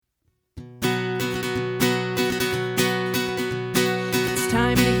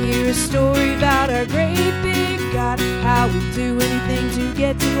a story about our great big God, how we do anything to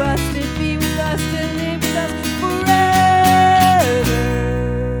get to us, to be with us, to live with us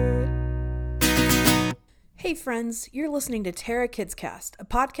forever. Hey friends, you're listening to Terra Kids Cast, a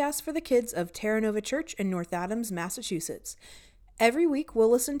podcast for the kids of Terra Nova Church in North Adams, Massachusetts. Every week we'll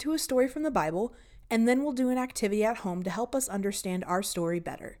listen to a story from the Bible, and then we'll do an activity at home to help us understand our story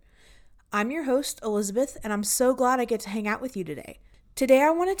better. I'm your host, Elizabeth, and I'm so glad I get to hang out with you today. Today I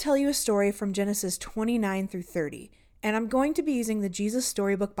want to tell you a story from Genesis 29 through 30, and I'm going to be using the Jesus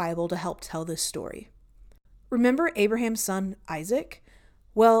Storybook Bible to help tell this story. Remember Abraham's son, Isaac?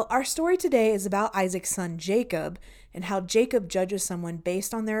 Well, our story today is about Isaac's son, Jacob, and how Jacob judges someone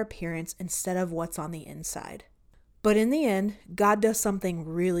based on their appearance instead of what's on the inside. But in the end, God does something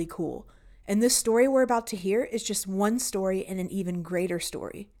really cool, and this story we're about to hear is just one story in an even greater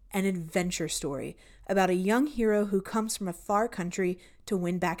story. An adventure story about a young hero who comes from a far country to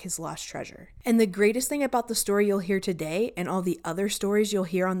win back his lost treasure. And the greatest thing about the story you'll hear today and all the other stories you'll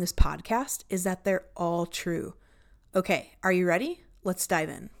hear on this podcast is that they're all true. Okay, are you ready? Let's dive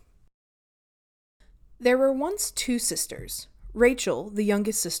in. There were once two sisters, Rachel, the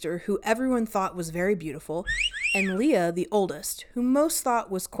youngest sister, who everyone thought was very beautiful, and Leah, the oldest, who most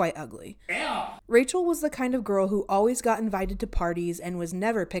thought was quite ugly. Rachel was the kind of girl who always got invited to parties and was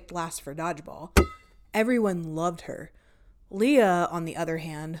never picked last for dodgeball. Everyone loved her. Leah, on the other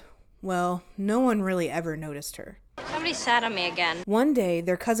hand, well, no one really ever noticed her. Somebody sat on me again. One day,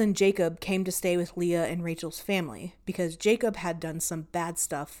 their cousin Jacob came to stay with Leah and Rachel's family because Jacob had done some bad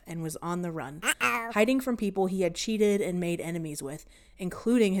stuff and was on the run, hiding from people he had cheated and made enemies with,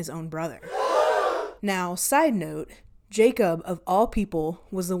 including his own brother. Now, side note, Jacob, of all people,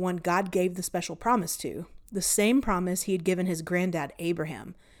 was the one God gave the special promise to, the same promise he had given his granddad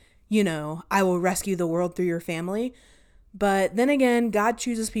Abraham. You know, I will rescue the world through your family. But then again, God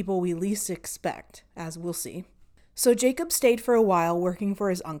chooses people we least expect, as we'll see. So Jacob stayed for a while working for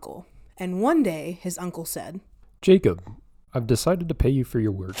his uncle, and one day his uncle said, "Jacob, I've decided to pay you for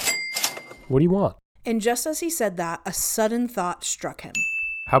your work. What do you want?" And just as he said that, a sudden thought struck him.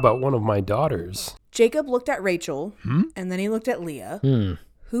 "How about one of my daughters?" Jacob looked at Rachel, and then he looked at Leah.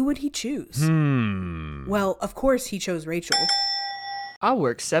 Who would he choose? Well, of course he chose Rachel. "I'll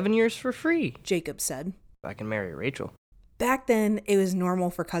work 7 years for free," Jacob said. "if I can marry Rachel." Back then, it was normal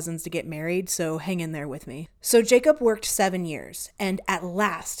for cousins to get married, so hang in there with me. So Jacob worked 7 years, and at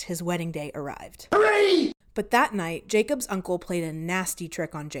last his wedding day arrived. Hooray! But that night, Jacob's uncle played a nasty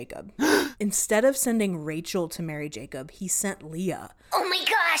trick on Jacob. Instead of sending Rachel to marry Jacob, he sent Leah. Oh my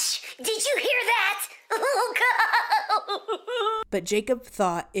gosh! Did you hear that? Oh God! But Jacob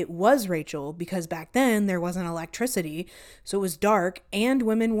thought it was Rachel because back then there wasn't electricity, so it was dark, and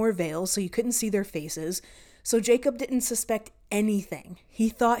women wore veils so you couldn't see their faces. So Jacob didn't suspect anything. He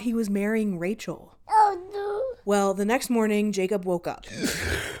thought he was marrying Rachel. Oh no! Well, the next morning, Jacob woke up.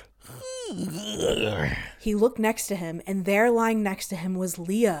 He looked next to him, and there lying next to him was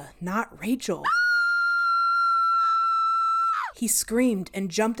Leah, not Rachel. He screamed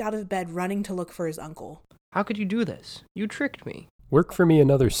and jumped out of bed, running to look for his uncle. "How could you do this? You tricked me." "Work for me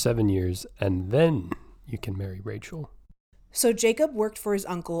another 7 years, and then you can marry Rachel." So Jacob worked for his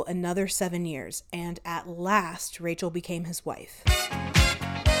uncle another 7 years, and at last Rachel became his wife.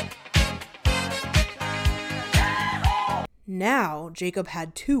 Now Jacob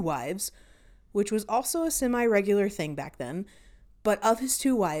had 2 wives, which was also a semi-regular thing back then, but of his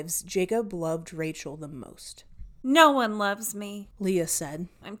 2 wives, Jacob loved Rachel the most. "No one loves me," Leah said.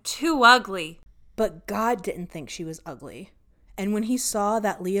 "I'm too ugly." But God didn't think she was ugly. And when he saw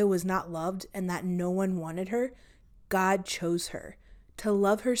that Leah was not loved and that no one wanted her, God chose her, to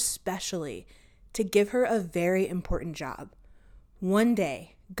love her specially, to give her a very important job. One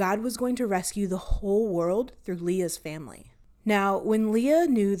day, God was going to rescue the whole world through Leah's family. Now, when Leah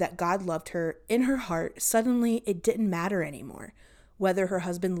knew that God loved her, in her heart, suddenly it didn't matter anymore, whether her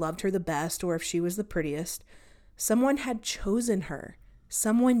husband loved her the best or if she was the prettiest. Someone had chosen her.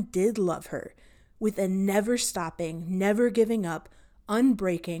 Someone did love her, with a never stopping, never giving up,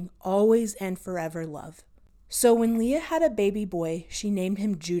 unbreaking, always and forever love. So when Leah had a baby boy, she named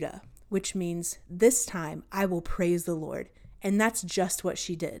him Judah, which means, "This time I will praise the Lord." And that's just what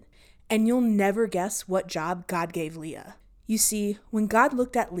she did. And you'll never guess what job God gave Leah. You see, when God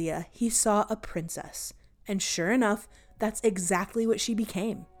looked at Leah, he saw a princess. And sure enough, that's exactly what she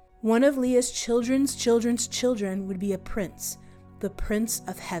became. One of Leah's children's children's children would be a prince, the Prince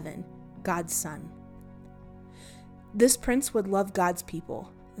of Heaven, God's son. This prince would love God's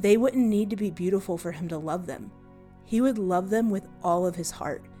people. They wouldn't need to be beautiful for him to love them. He would love them with all of his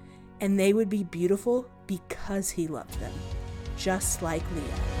heart, and they would be beautiful because he loved them, just like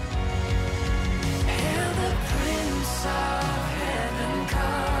Leah.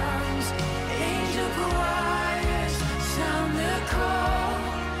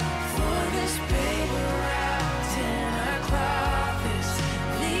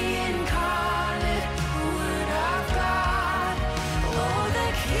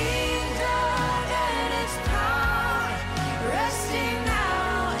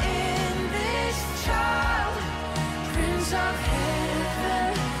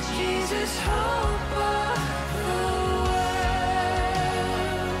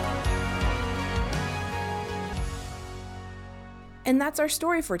 And that's our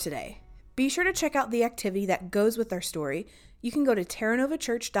story for today. Be sure to check out the activity that goes with our story. You can go to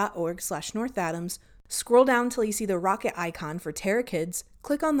terranovachurch.org/northadams, scroll down until you see the rocket icon for Terra Kids,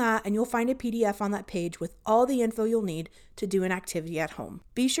 click on that, and you'll find a PDF on that page with all the info you'll need to do an activity at home.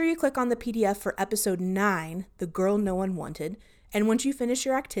 Be sure you click on the PDF for episode 9, The Girl No One Wanted, and once you finish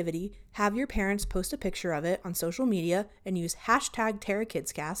your activity, have your parents post a picture of it on social media and use hashtag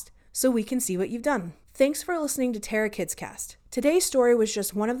TerraKidsCast so we can see what you've done. Thanks for listening to Terra Kids Cast. Today's story was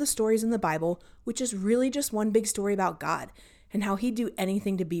just one of the stories in the Bible, which is really just one big story about God and how he'd do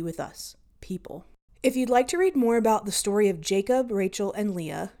anything to be with us, people. If you'd like to read more about the story of Jacob, Rachel, and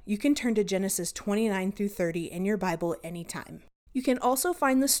Leah, you can turn to Genesis 29 through 30 in your Bible anytime. You can also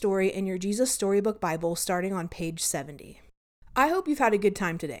find the story in your Jesus Storybook Bible starting on page 70. I hope you've had a good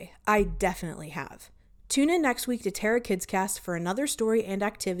time today. I definitely have. Tune in next week to Terra Kids Cast for another story and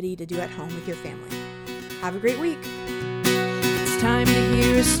activity to do at home with your family. Have a great week. It's time to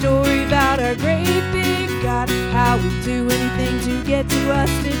hear a story about our great big God, how we do anything to get to us,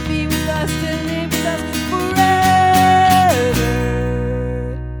 to be with us, to live with us forever.